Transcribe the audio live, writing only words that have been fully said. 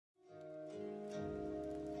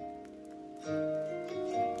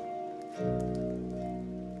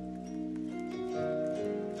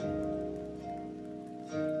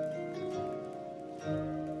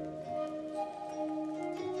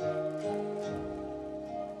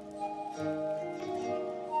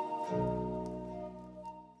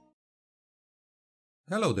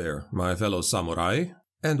Hello there, my fellow samurai,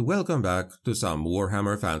 and welcome back to some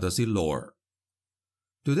Warhammer Fantasy lore.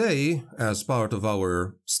 Today, as part of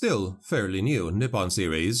our still fairly new Nippon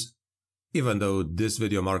series, even though this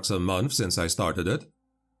video marks a month since I started it,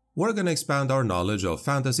 we're gonna expand our knowledge of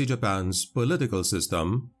Fantasy Japan's political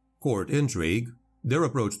system, court intrigue, their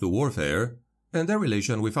approach to warfare, and their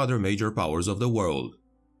relation with other major powers of the world.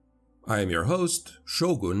 I am your host,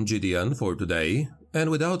 Shogun GDN for today, and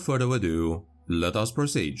without further ado, let us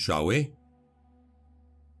proceed, shall we?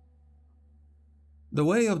 The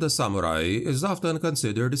way of the samurai is often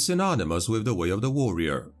considered synonymous with the way of the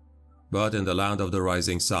warrior. But in the land of the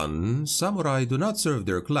rising sun, samurai do not serve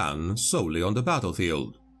their clan solely on the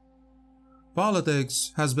battlefield.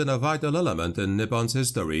 Politics has been a vital element in Nippon's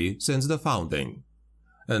history since the founding,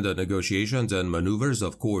 and the negotiations and maneuvers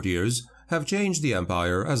of courtiers have changed the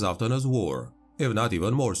empire as often as war, if not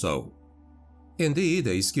even more so. Indeed,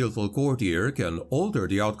 a skillful courtier can alter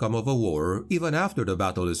the outcome of a war even after the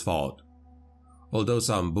battle is fought. Although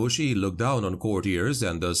some bushi look down on courtiers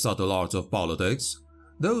and the subtle arts of politics,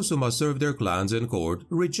 those who must serve their clans in court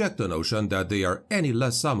reject the notion that they are any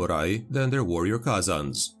less samurai than their warrior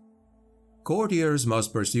cousins. Courtiers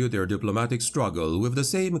must pursue their diplomatic struggle with the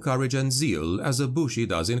same courage and zeal as a bushi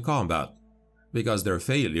does in combat, because their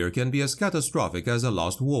failure can be as catastrophic as a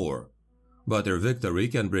lost war. But their victory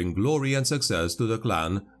can bring glory and success to the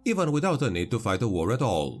clan even without a need to fight a war at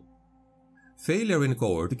all. Failure in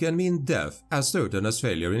court can mean death as certain as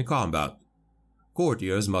failure in combat.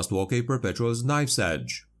 Courtiers must walk a perpetual knife's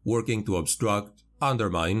edge, working to obstruct,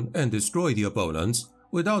 undermine, and destroy the opponents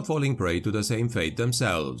without falling prey to the same fate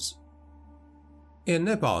themselves. In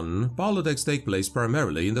Nippon, politics take place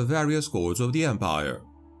primarily in the various courts of the empire.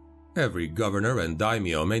 Every governor and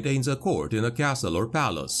daimyo maintains a court in a castle or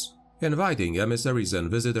palace, inviting emissaries and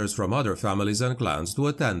visitors from other families and clans to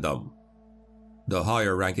attend them. The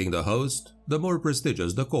higher ranking the host, the more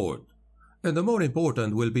prestigious the court, and the more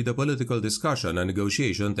important will be the political discussion and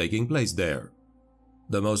negotiation taking place there.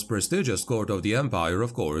 The most prestigious court of the empire,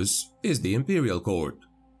 of course, is the imperial court,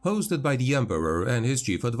 hosted by the emperor and his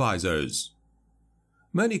chief advisors.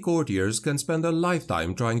 Many courtiers can spend a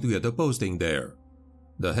lifetime trying to get a posting there.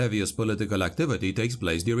 The heaviest political activity takes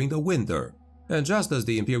place during the winter, and just as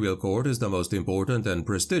the imperial court is the most important and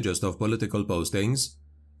prestigious of political postings,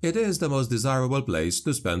 it is the most desirable place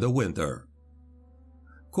to spend the winter.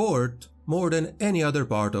 Court, more than any other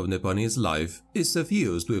part of Nipponese life, is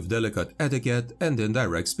suffused with delicate etiquette and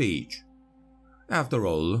indirect speech. After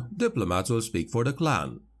all, diplomats will speak for the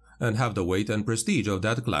clan, and have the weight and prestige of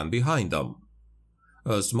that clan behind them.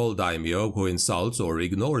 A small daimyo who insults or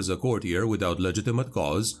ignores a courtier without legitimate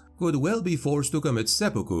cause could well be forced to commit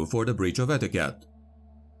seppuku for the breach of etiquette.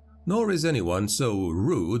 Nor is anyone so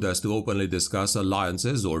rude as to openly discuss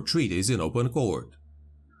alliances or treaties in open court.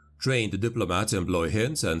 Trained diplomats employ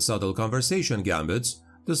hints and subtle conversation gambits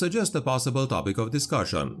to suggest a possible topic of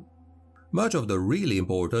discussion. Much of the really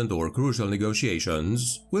important or crucial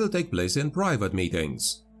negotiations will take place in private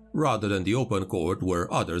meetings, rather than the open court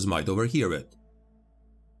where others might overhear it.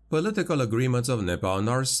 Political agreements of Nippon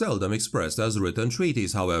are seldom expressed as written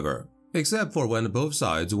treaties, however, except for when both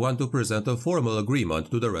sides want to present a formal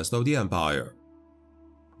agreement to the rest of the empire.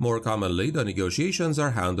 More commonly, the negotiations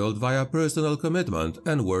are handled via personal commitment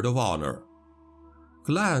and word of honor.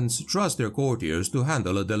 Clans trust their courtiers to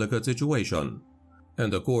handle a delicate situation,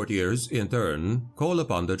 and the courtiers, in turn, call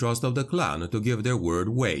upon the trust of the clan to give their word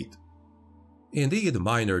weight. Indeed,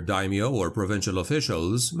 minor daimyo or provincial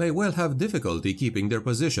officials may well have difficulty keeping their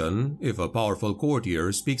position if a powerful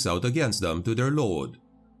courtier speaks out against them to their lord,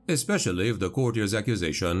 especially if the courtier's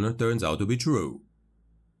accusation turns out to be true.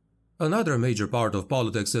 Another major part of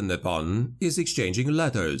politics in Nippon is exchanging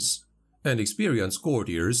letters, and experienced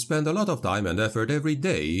courtiers spend a lot of time and effort every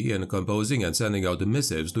day in composing and sending out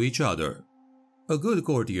missives to each other. A good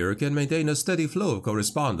courtier can maintain a steady flow of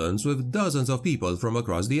correspondence with dozens of people from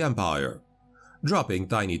across the empire, dropping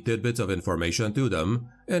tiny tidbits of information to them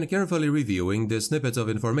and carefully reviewing the snippets of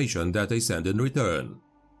information that they send in return.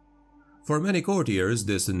 For many courtiers,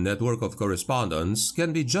 this network of correspondence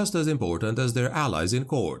can be just as important as their allies in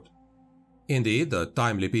court. Indeed, a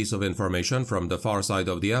timely piece of information from the far side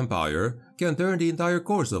of the empire can turn the entire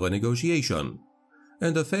course of a negotiation,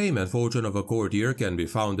 and the fame and fortune of a courtier can be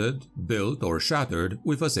founded, built, or shattered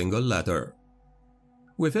with a single letter.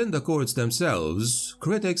 Within the courts themselves,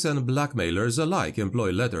 critics and blackmailers alike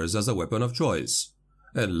employ letters as a weapon of choice,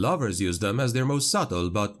 and lovers use them as their most subtle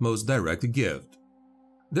but most direct gift.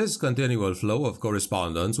 This continual flow of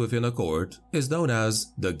correspondence within a court is known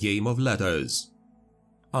as the game of letters.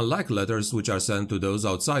 Unlike letters which are sent to those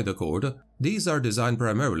outside the court, these are designed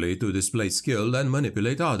primarily to display skill and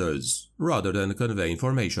manipulate others, rather than convey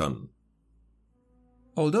information.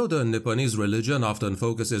 Although the Nipponese religion often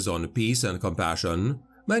focuses on peace and compassion,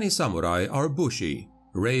 many samurai are bushi,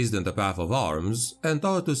 raised in the path of arms, and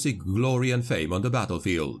taught to seek glory and fame on the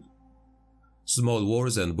battlefield. Small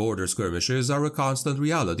wars and border skirmishes are a constant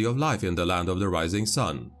reality of life in the land of the rising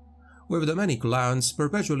sun, with the many clans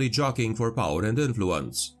perpetually jockeying for power and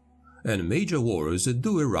influence, and major wars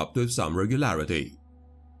do erupt with some regularity.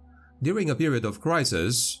 During a period of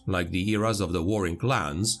crisis, like the eras of the warring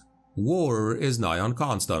clans, war is nigh on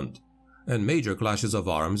constant, and major clashes of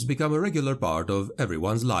arms become a regular part of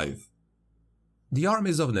everyone's life. The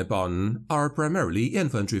armies of Nippon are primarily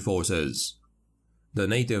infantry forces. The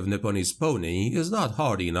native Nipponese pony is not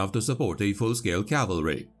hardy enough to support a full-scale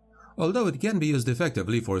cavalry, although it can be used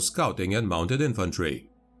effectively for scouting and mounted infantry.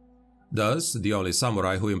 Thus, the only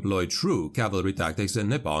samurai who employ true cavalry tactics in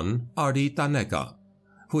Nippon are the Taneka,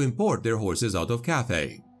 who import their horses out of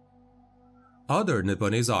Cathay. Other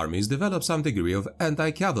Nipponese armies develop some degree of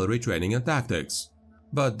anti-cavalry training and tactics,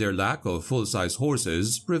 but their lack of full-size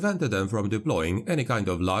horses prevented them from deploying any kind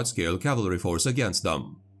of large-scale cavalry force against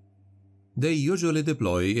them. They usually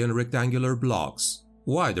deploy in rectangular blocks,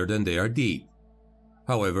 wider than they are deep.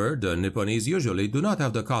 However, the Nipponese usually do not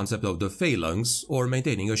have the concept of the phalanx or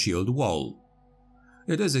maintaining a shield wall.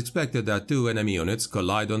 It is expected that two enemy units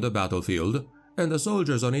collide on the battlefield, and the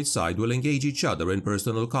soldiers on each side will engage each other in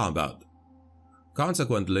personal combat.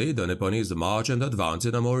 Consequently, the Nipponese march and advance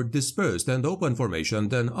in a more dispersed and open formation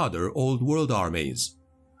than other Old World armies.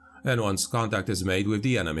 And once contact is made with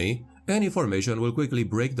the enemy, any formation will quickly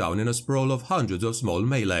break down in a sprawl of hundreds of small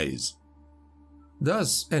melees.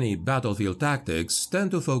 Thus, any battlefield tactics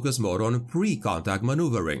tend to focus more on pre-contact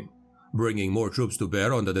maneuvering, bringing more troops to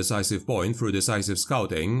bear on the decisive point through decisive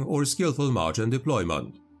scouting or skillful march and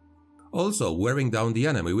deployment. Also, wearing down the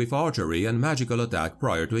enemy with archery and magical attack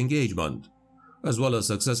prior to engagement, as well as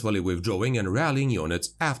successfully withdrawing and rallying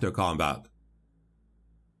units after combat.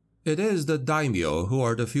 It is the daimyo who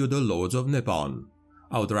are the feudal lords of Nippon,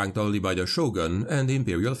 outranked only by the shogun and the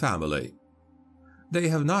imperial family. They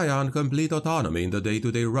have nigh on complete autonomy in the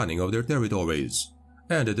day-to-day running of their territories,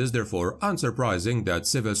 and it is therefore unsurprising that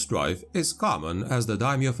civil strife is common as the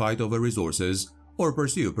daimyo fight over resources or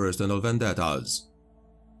pursue personal vendettas.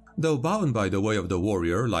 Though bound by the way of the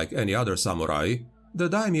warrior like any other samurai, the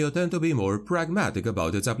daimyo tend to be more pragmatic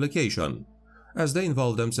about its application, as they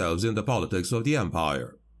involve themselves in the politics of the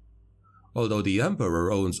empire. Although the emperor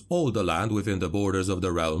owns all the land within the borders of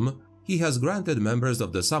the realm, he has granted members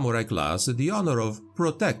of the samurai class the honor of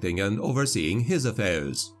protecting and overseeing his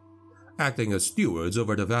affairs, acting as stewards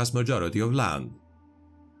over the vast majority of land.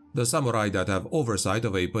 The samurai that have oversight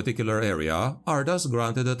of a particular area are thus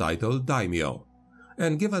granted the title daimyo,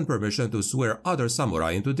 and given permission to swear other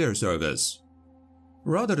samurai into their service.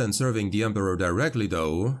 Rather than serving the emperor directly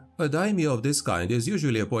though, a daimyo of this kind is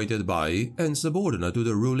usually appointed by and subordinate to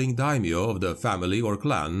the ruling daimyo of the family or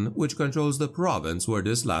clan which controls the province where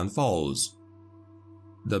this land falls.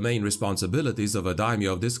 The main responsibilities of a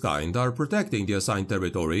daimyo of this kind are protecting the assigned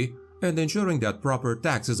territory and ensuring that proper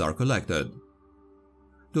taxes are collected.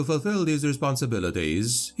 To fulfill these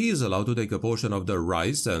responsibilities, he is allowed to take a portion of the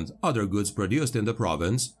rice and other goods produced in the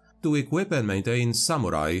province to equip and maintain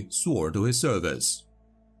samurai sworn to his service.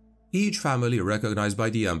 Each family recognized by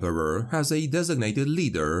the emperor has a designated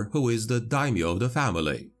leader who is the daimyo of the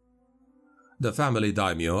family. The family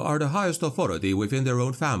daimyo are the highest authority within their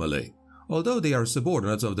own family, although they are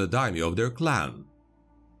subordinates of the daimyo of their clan.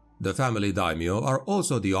 The family daimyo are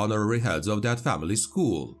also the honorary heads of that family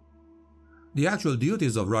school. The actual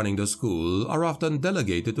duties of running the school are often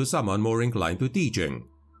delegated to someone more inclined to teaching,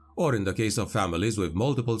 or in the case of families with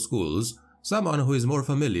multiple schools, someone who is more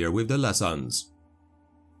familiar with the lessons.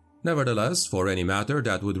 Nevertheless, for any matter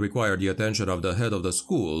that would require the attention of the head of the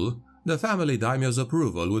school, the family daimyo's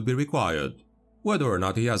approval would be required, whether or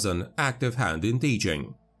not he has an active hand in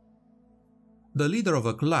teaching. The leader of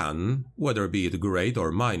a clan, whether be it great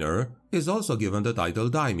or minor, is also given the title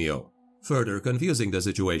daimyo, further confusing the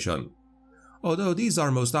situation, although these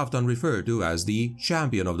are most often referred to as the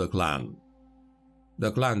champion of the clan.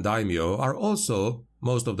 The clan daimyo are also,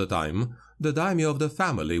 most of the time, the daimyo of the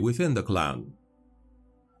family within the clan.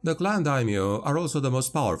 The clan daimyo are also the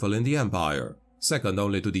most powerful in the empire, second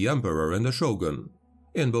only to the emperor and the shogun,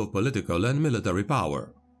 in both political and military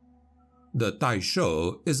power. The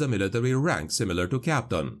Taisho is a military rank similar to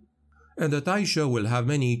captain, and the Taisho will have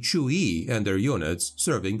many Chui and their units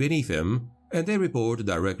serving beneath him, and they report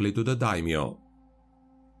directly to the daimyo.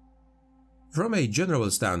 From a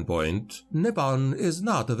general standpoint, Nippon is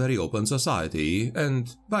not a very open society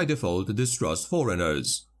and, by default, distrusts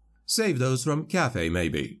foreigners, save those from Cathay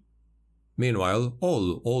maybe. Meanwhile,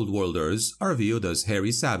 all Old Worlders are viewed as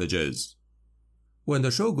hairy savages. When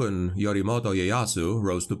the shogun Yorimoto Ieyasu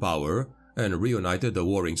rose to power and reunited the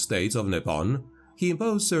warring states of Nippon, he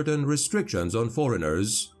imposed certain restrictions on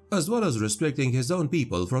foreigners, as well as restricting his own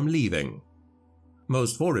people from leaving.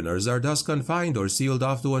 Most foreigners are thus confined or sealed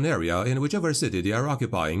off to an area in whichever city they are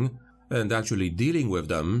occupying, and actually dealing with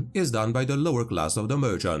them is done by the lower class of the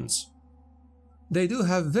merchants. They do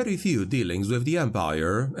have very few dealings with the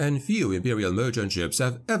empire, and few imperial merchant ships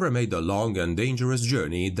have ever made the long and dangerous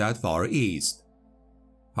journey that far east.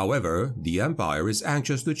 However, the empire is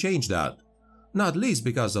anxious to change that, not least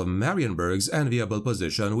because of Marienburg's enviable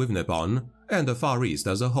position with Nippon and the Far East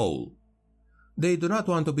as a whole. They do not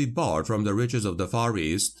want to be barred from the riches of the Far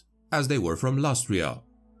East, as they were from Lustria,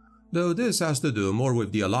 though this has to do more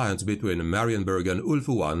with the alliance between Marienburg and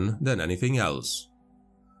Ulfuan than anything else.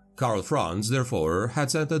 Karl Franz, therefore,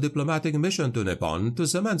 had sent a diplomatic mission to Nippon to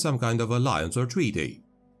cement some kind of alliance or treaty.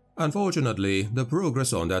 Unfortunately, the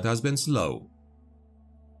progress on that has been slow.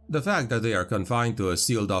 The fact that they are confined to a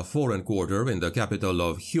sealed-off foreign quarter in the capital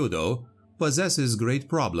of Hyudo possesses great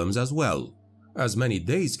problems as well, as many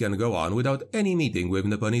days can go on without any meeting with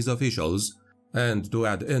Nipponese officials, and to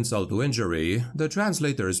add insult to injury, the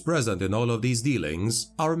translators present in all of these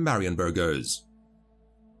dealings are Marienburgers.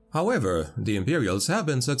 However, the Imperials have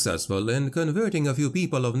been successful in converting a few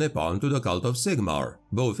people of Nippon to the cult of Sigmar,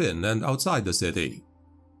 both in and outside the city.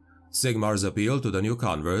 Sigmar's appeal to the new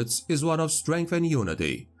converts is one of strength and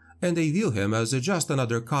unity, and they view him as just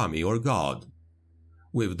another kami or god.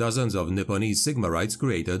 With dozens of Nipponese Sigmarites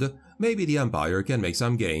created, maybe the Empire can make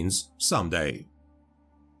some gains someday.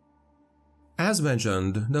 As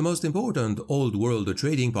mentioned, the most important Old World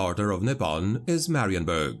trading partner of Nippon is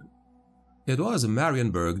Marienburg. It was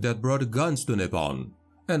Marienburg that brought guns to Nippon,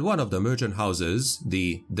 and one of the merchant houses,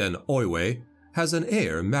 the Den Oiwe, has an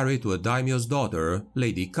heir married to a daimyo's daughter,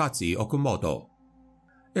 Lady Katsi Okumoto.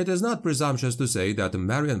 It is not presumptuous to say that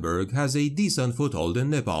Marienburg has a decent foothold in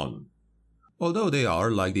Nippon. Although they are,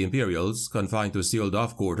 like the Imperials, confined to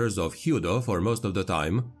sealed-off quarters of Hyudo for most of the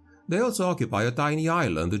time, they also occupy a tiny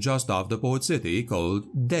island just off the port city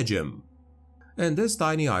called Dejim. And this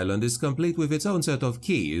tiny island is complete with its own set of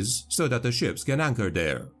keys so that the ships can anchor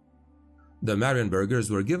there. The Marienburgers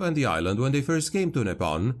were given the island when they first came to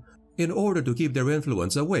Nippon in order to keep their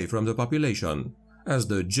influence away from the population, as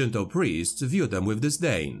the Jinto priests viewed them with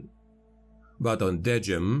disdain. But on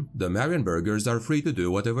Dejim, the Marienburgers are free to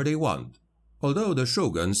do whatever they want, although the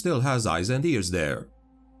shogun still has eyes and ears there.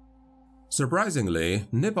 Surprisingly,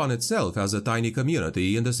 Nippon itself has a tiny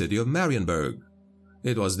community in the city of Marienburg.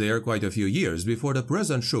 It was there quite a few years before the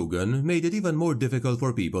present shogun made it even more difficult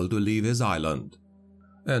for people to leave his island.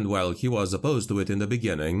 And while he was opposed to it in the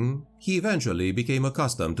beginning, he eventually became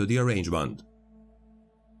accustomed to the arrangement.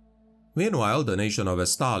 Meanwhile, the nation of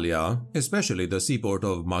Estalia, especially the seaport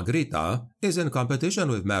of Magrita, is in competition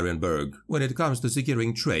with Marienburg when it comes to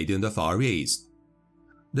securing trade in the Far East.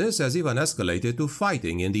 This has even escalated to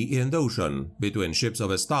fighting in the Ind Ocean between ships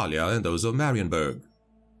of Estalia and those of Marienburg.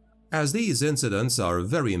 As these incidents are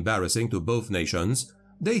very embarrassing to both nations,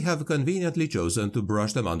 they have conveniently chosen to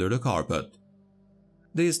brush them under the carpet.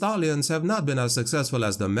 The Estalians have not been as successful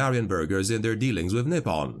as the Marienburgers in their dealings with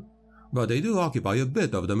Nippon, but they do occupy a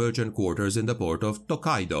bit of the merchant quarters in the port of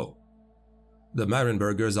Tokaido. The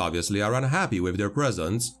Marienburgers obviously are unhappy with their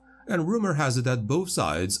presence, and rumor has it that both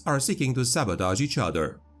sides are seeking to sabotage each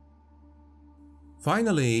other.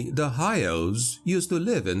 Finally, the High Elves used to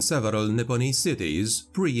live in several Nipponese cities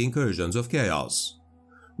pre-incursions of Chaos.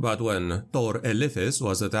 But when Tor Elithis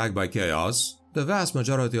was attacked by Chaos, the vast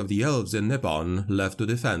majority of the elves in Nippon left to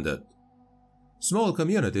defend it. Small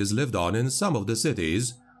communities lived on in some of the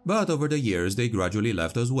cities, but over the years they gradually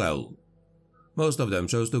left as well. Most of them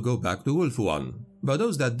chose to go back to Ulfuan, but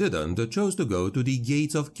those that didn't chose to go to the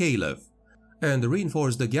Gates of Caliph, and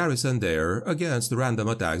reinforce the garrison there against random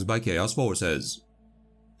attacks by Chaos forces.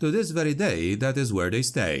 To this very day, that is where they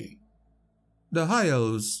stay. The High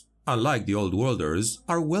Elves, unlike the Old Worlders,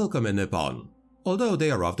 are welcome in Nippon, although they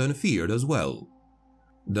are often feared as well.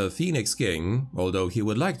 The Phoenix King, although he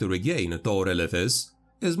would like to regain Tor Elithis,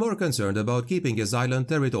 is more concerned about keeping his island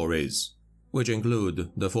territories, which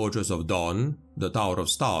include the Fortress of Dawn, the Tower of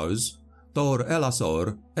Stars, Tor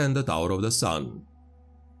Elasor, and the Tower of the Sun.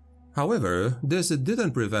 However, this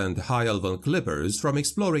didn't prevent High Elven clippers from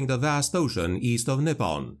exploring the vast ocean east of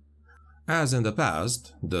Nippon. As in the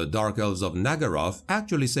past, the Dark Elves of Nagaroth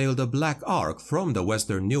actually sailed the Black Ark from the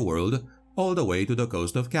western New World all the way to the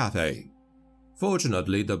coast of Cathay.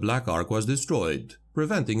 Fortunately, the Black Ark was destroyed,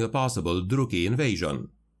 preventing a possible Druchii invasion.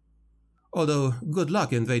 Although, good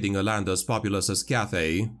luck invading a land as populous as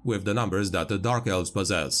Cathay with the numbers that the Dark Elves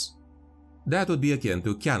possess. That would be akin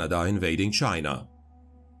to Canada invading China.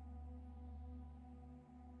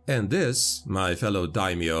 And this, my fellow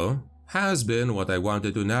daimyo, has been what I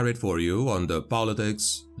wanted to narrate for you on the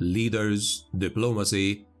politics, leaders,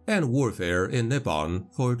 diplomacy, and warfare in Nippon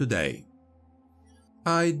for today.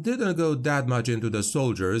 I didn't go that much into the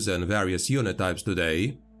soldiers and various unit types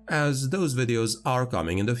today, as those videos are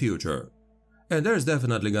coming in the future. And there's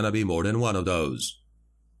definitely gonna be more than one of those.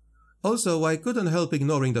 Also, I couldn't help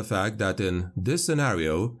ignoring the fact that in this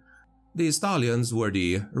scenario, the Stallions were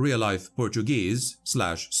the real-life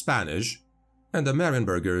Portuguese/Spanish, and the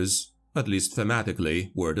Marienburgers, at least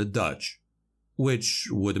thematically, were the Dutch. Which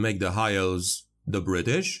would make the High Elves the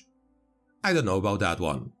British? I don't know about that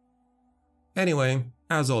one. Anyway,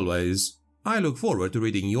 as always, I look forward to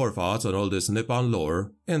reading your thoughts on all this Nippon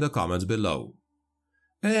lore in the comments below.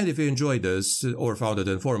 And if you enjoyed this or found it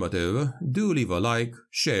informative, do leave a like,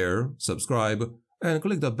 share, subscribe, and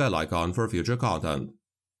click the bell icon for future content.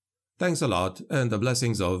 Thanks a lot, and the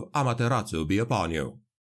blessings of Amaterasu be upon you.